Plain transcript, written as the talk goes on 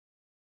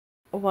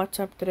What's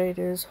up,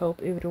 traders?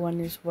 Hope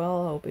everyone is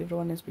well. Hope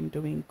everyone has been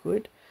doing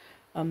good.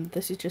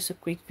 This is just a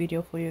quick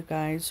video for you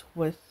guys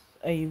with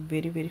a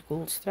very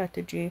cool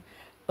strategy.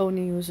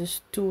 Only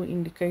uses two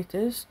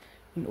indicators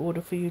in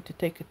order for you to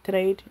take a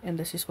trade, and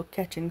this is for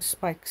catching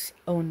spikes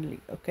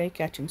only. Okay,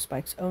 catching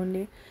spikes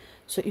only.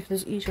 So if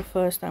this is your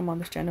first time on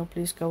this channel,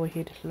 please go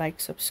ahead, like,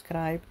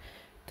 subscribe,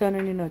 turn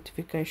on your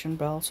notification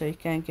bell so you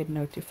can get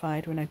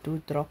notified when I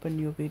do drop a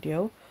new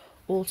video.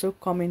 Also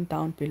comment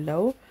down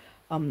below.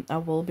 I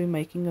will be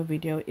making a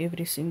video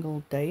every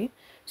single day,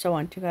 so I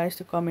want you guys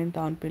to comment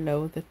down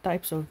below the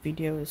types of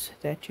videos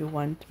that you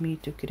want me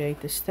to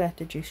create, the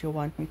strategies you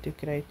want me to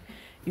create.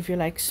 If you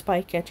like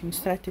spike catching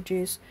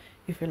strategies,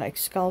 if you like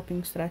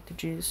scalping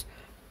strategies,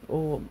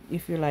 or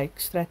if you like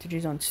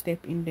strategies on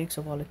step index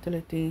or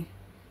volatility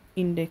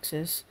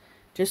indexes,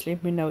 just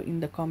let me know in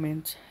the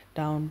comments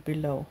down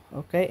below.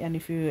 Okay, and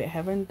if you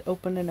haven't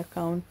opened an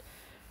account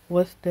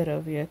with the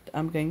Riviet,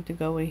 I'm going to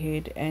go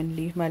ahead and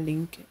leave my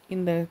link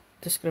in the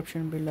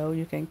description below.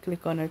 You can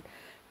click on it,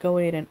 go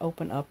ahead and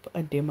open up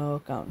a demo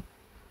account.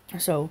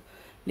 So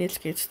let's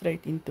get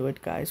straight into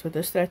it, guys. With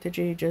the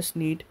strategy, you just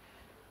need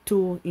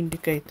two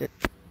indicators,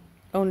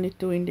 only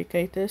two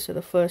indicators. So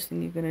the first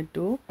thing you're going to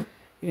do,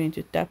 you're going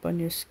to tap on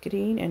your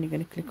screen and you're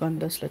going to click on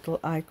this little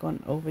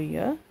icon over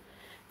here,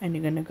 and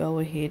you're going to go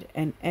ahead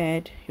and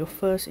add your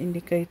first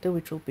indicator,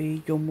 which will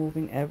be your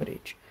moving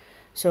average.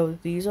 So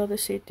these are the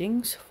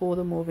settings for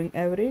the moving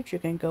average. You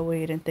can go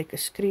ahead and take a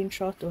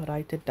screenshot or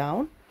write it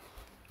down.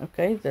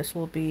 Okay, this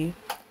will be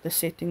the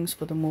settings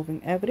for the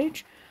moving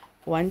average.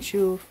 Once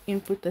you've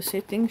input the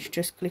settings,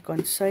 just click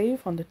on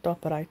save on the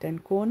top right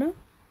hand corner.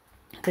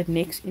 The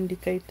next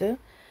indicator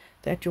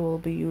that you will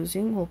be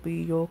using will be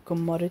your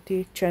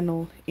commodity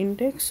channel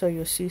index, so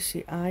your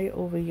CCI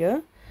over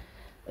here.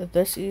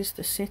 This is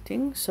the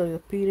setting, so the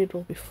period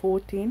will be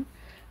 14.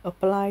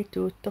 Apply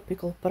to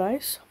typical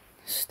price,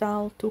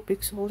 style 2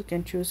 pixels. You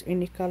can choose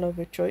any color of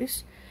your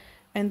choice,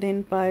 and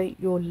then by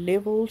your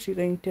levels you're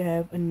going to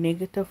have a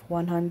negative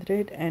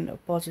 100 and a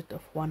positive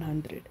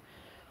 100.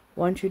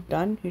 Once you're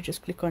done, you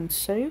just click on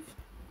save,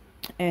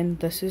 and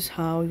this is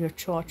how your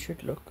chart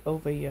should look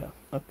over here.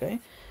 Okay,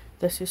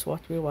 this is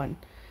what we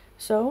want.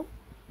 So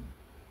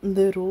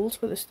the rules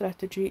for the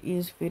strategy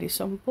is very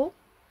simple.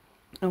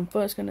 I'm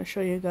first going to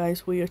show you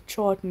guys where your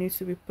chart needs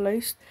to be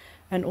placed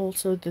and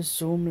also the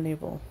zoom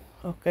level.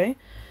 Okay,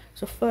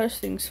 so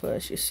first things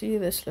first, you see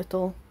this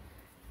little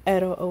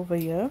arrow over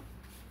here?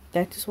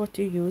 That is what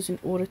you use in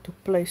order to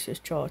place your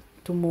chart,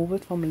 to move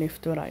it from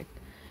left to right.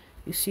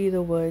 You see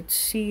the word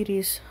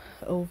series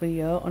over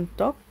here on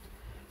top,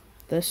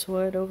 this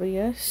word over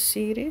here,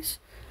 series.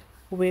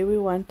 Where we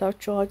want our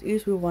chart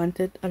is, we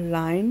want it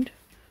aligned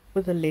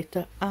with the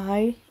letter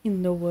I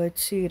in the word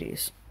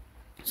series.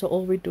 So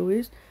all we do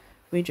is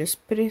we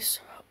just press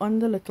on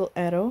the little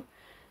arrow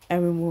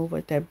and we move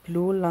it. That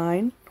blue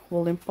line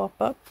will then pop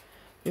up.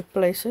 We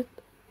place it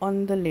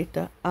on the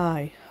letter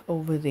I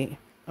over there.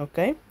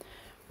 Okay,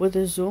 with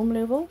the zoom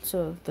level,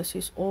 so this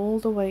is all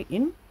the way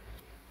in.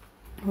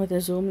 With the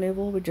zoom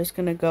level, we're just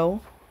gonna go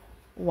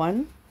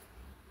 1,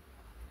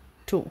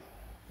 2.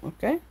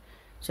 Okay,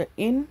 so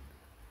in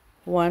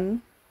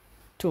 1,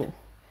 2,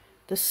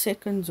 the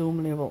second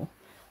zoom level,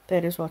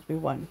 that is what we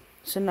want.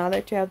 So now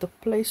that you have the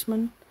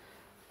placement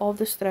of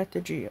the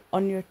strategy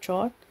on your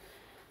chart,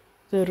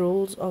 the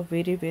rules are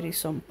very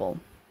simple.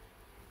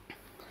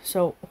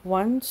 So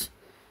once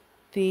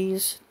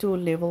these two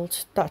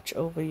levels touch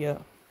over here,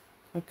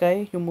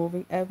 okay, your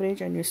moving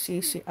average and your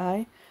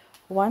CCI,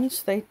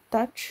 once they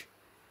touch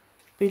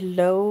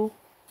below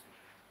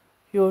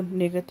your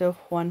negative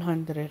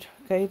 100,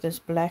 okay, this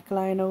black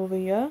line over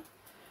here,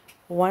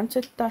 once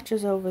it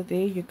touches over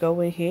there, you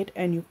go ahead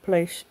and you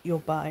place your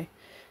buy.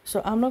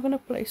 So I'm not going to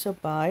place a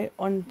buy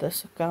on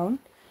this account,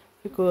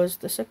 because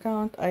this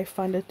account I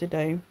funded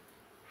today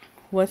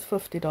with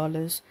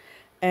 $50,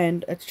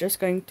 and it's just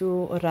going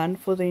to run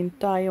for the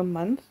entire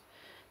month.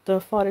 The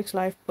Forex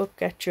Live Book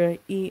Catcher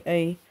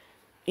EA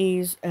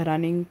is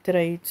running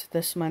trades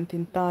this month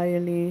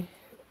entirely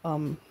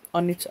on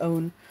its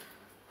own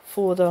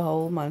for the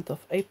whole month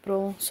of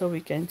April, so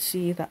we can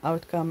see the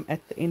outcome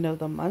at the end of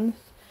the month,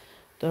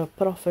 the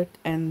profit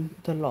and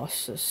the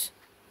losses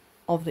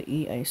of the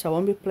EA. So I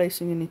won't be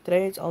placing any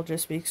trades, I'll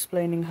just be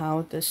explaining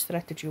how this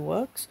strategy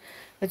works.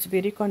 It's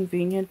very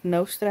convenient.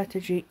 No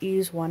strategy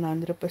is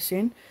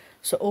 100%,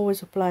 so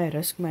always apply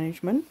risk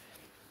management.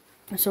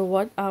 So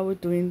what I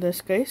would do in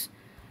this case,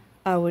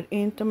 I would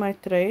enter my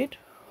trade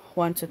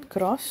once it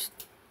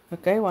crossed,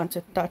 okay, once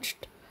it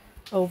touched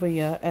over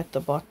here at the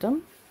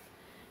bottom,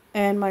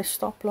 and my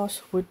stop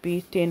loss would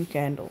be 10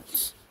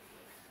 candles.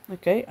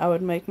 Okay, I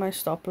would make my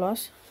stop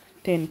loss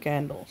 10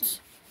 candles.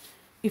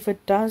 If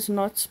it does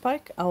not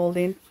spike, I will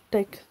then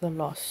take the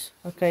loss.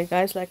 Okay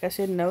guys, like I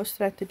said, no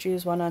strategy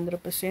is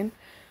 100%,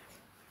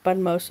 but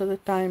most of the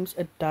times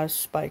it does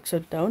spike. So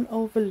don't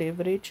over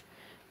leverage.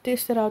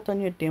 Test it out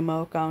on your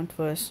demo account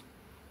first,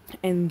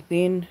 and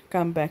then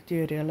come back to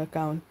your real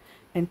account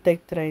and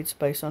take trades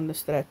based on the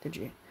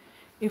strategy.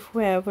 If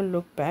we have a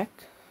look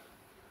back,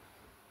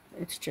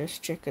 Let's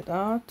just check it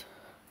out.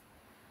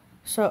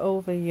 So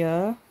over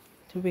here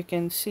we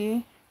can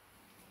see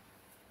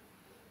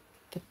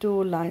the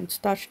two lines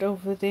touched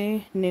over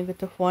there,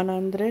 negative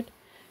 100,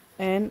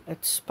 and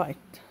it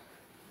spiked.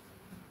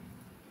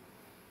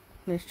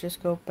 Let's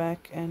just go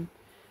back and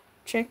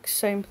check.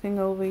 Same thing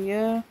over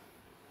here,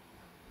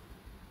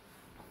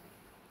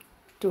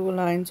 two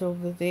lines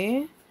over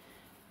there,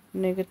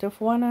 negative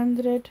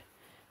 100,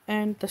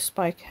 and the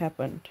spike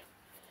happened.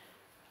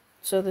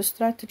 So the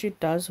strategy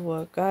does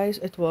work, guys.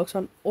 It works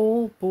on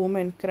all boom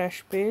and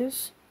crash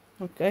pairs.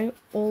 Okay,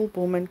 all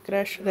boom and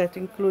crash. That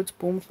includes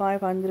boom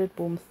 500,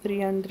 boom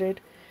 300,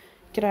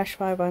 crash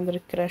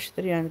 500, crash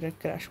 300,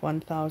 crash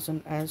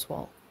 1000 as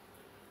well.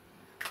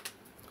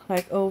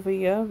 Like over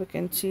here we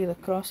can see the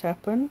cross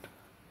happened,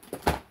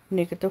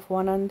 negative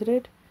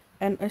 100,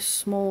 and a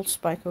small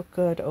spike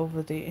occurred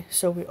over there.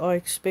 So we are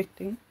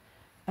expecting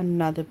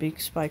another big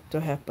spike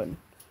to happen.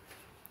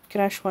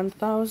 Crash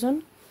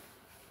 1000,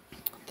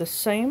 the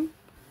same.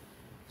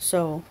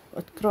 So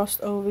it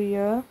crossed over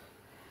here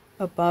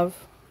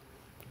above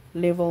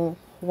level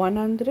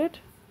 100.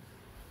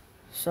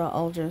 So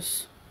I'll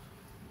just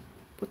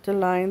put a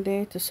line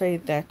there to say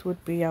that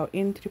would be our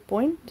entry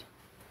point.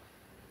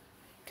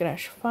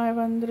 Crash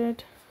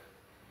 500,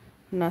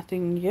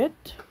 nothing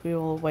yet. We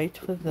will wait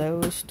for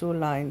those two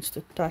lines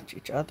to touch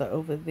each other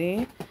over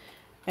there.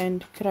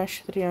 And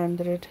crash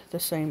 300, the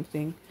same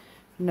thing,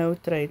 no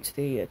trades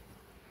there yet.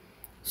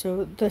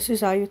 So this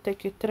is how you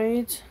take your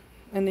trades,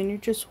 and then you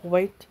just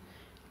wait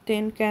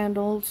 10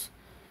 candles.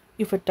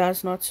 If it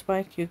does not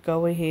spike, you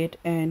go ahead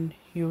and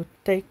you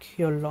take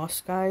your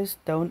loss, guys.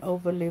 Don't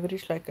over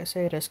leverage. Like I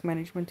say, risk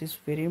management is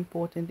very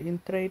important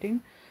in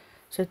trading,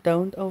 so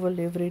don't over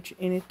leverage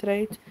any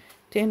trade.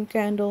 10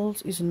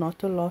 candles is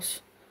not a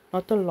loss,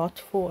 not a lot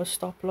for a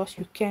stop loss.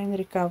 You can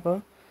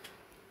recover.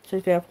 So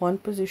if you have one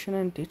position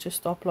and it's a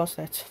stop loss,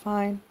 that's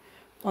fine.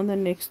 On the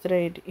next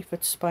trade, if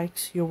it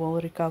spikes, you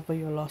will recover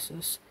your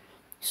losses.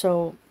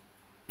 So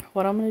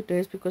what I'm going to do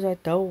is, because I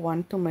don't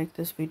want to make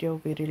this video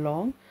very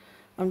long,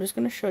 I'm just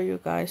going to show you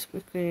guys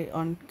quickly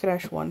on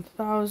crash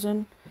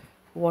 1000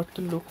 what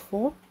to look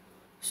for.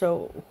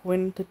 So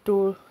when the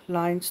two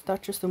lines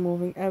touches the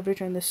moving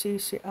average and the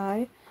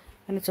CCI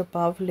and it's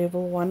above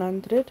level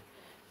 100,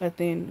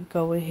 then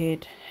go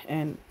ahead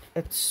and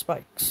it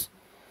spikes.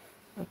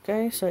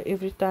 Okay, so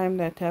every time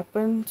that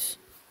happens,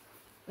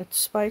 it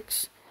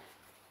spikes.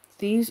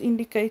 These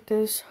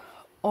indicators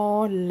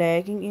are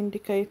lagging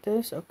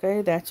indicators.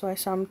 Okay, that's why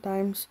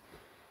sometimes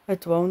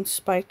it won't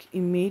spike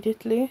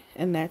immediately,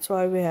 and that's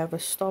why we have a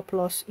stop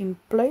loss in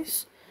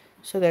place,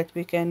 so that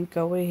we can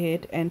go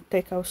ahead and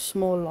take our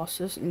small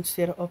losses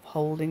instead of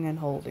holding and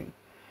holding.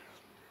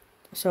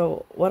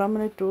 So what I'm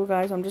going to do,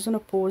 guys, I'm just going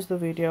to pause the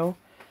video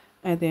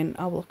and then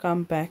I will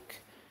come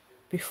back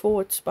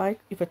before it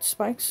spikes. If it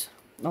spikes,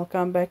 I'll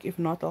come back. If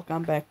not, I'll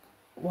come back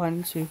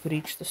once we've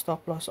reached the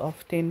stop loss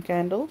of 10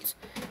 candles,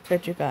 so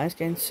that you guys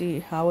can see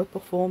how it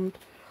performed.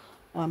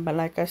 But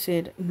like I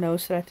said, no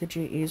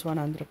strategy is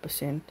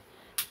 100%.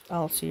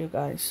 I'll see you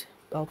guys.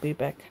 I'll be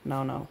back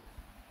now.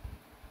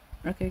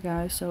 Okay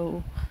guys,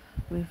 so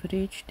we've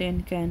reached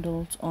 10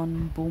 candles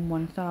on boom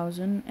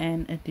 1000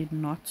 and it did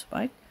not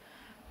spike.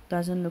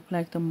 Doesn't look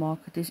like the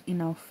market is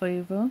in our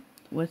favor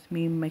with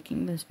me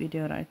making this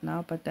video right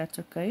now, but that's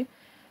okay.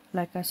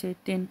 Like I said,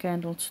 10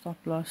 candle stop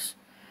loss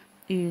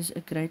is a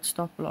great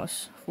stop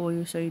loss for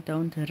you, so you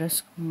don't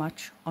risk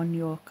much on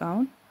your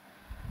account.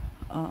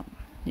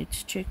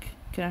 Let's check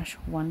crash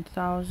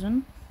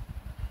 1000.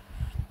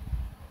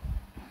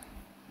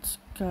 It's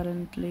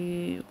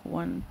currently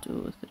 1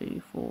 2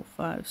 3 4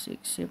 5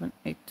 6 7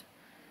 8.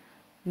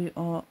 We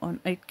are on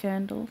 8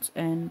 candles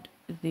and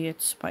there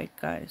it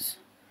spiked, guys.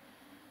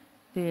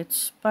 There it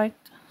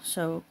spiked.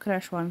 So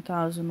crash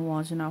 1000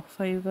 was in our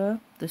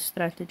favor. The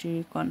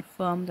strategy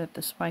confirmed that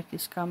the spike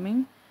is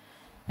coming,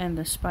 and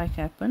the spike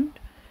happened.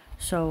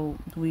 So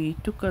we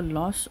took a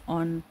loss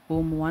on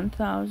boom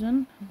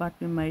 1000, but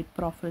we made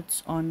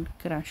profits on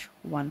crash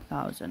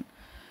 1000.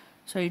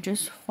 So you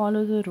just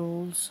follow the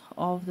rules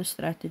of the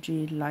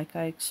strategy like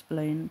I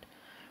explained,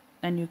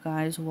 and you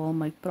guys will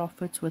make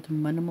profits with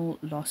minimal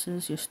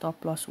losses. Your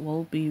stop loss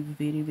will be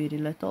very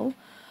little.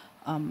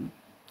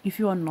 If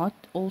you are not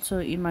also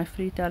in my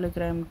free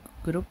Telegram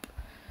group,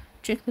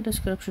 check the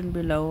description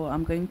below.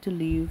 I'm going to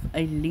leave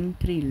a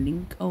Linktree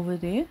link over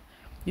there.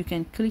 You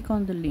can click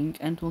on the link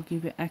and it will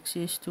give you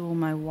access to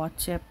my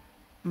WhatsApp,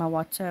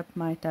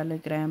 my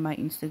Telegram, my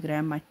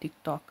Instagram, my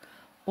TikTok,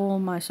 all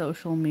my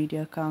social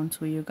media accounts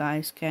where you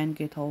guys can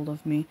get hold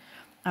of me.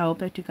 I hope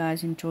that you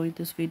guys enjoyed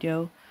this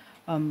video.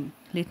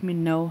 Let me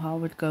know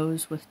how it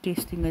goes with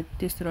testing it.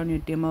 Test it on your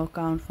demo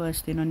account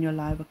first, then on your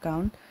live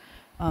account.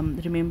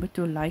 Remember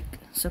to like,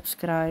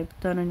 subscribe,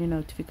 turn on your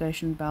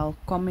notification bell,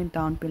 comment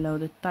down below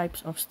the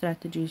types of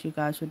strategies you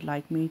guys would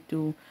like me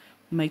to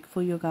make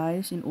for you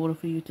guys in order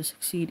for you to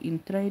succeed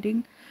in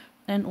trading.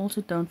 And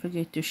also don't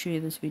forget to share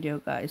this video,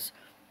 guys.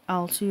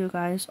 I'll see you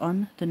guys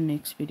on the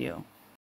next video.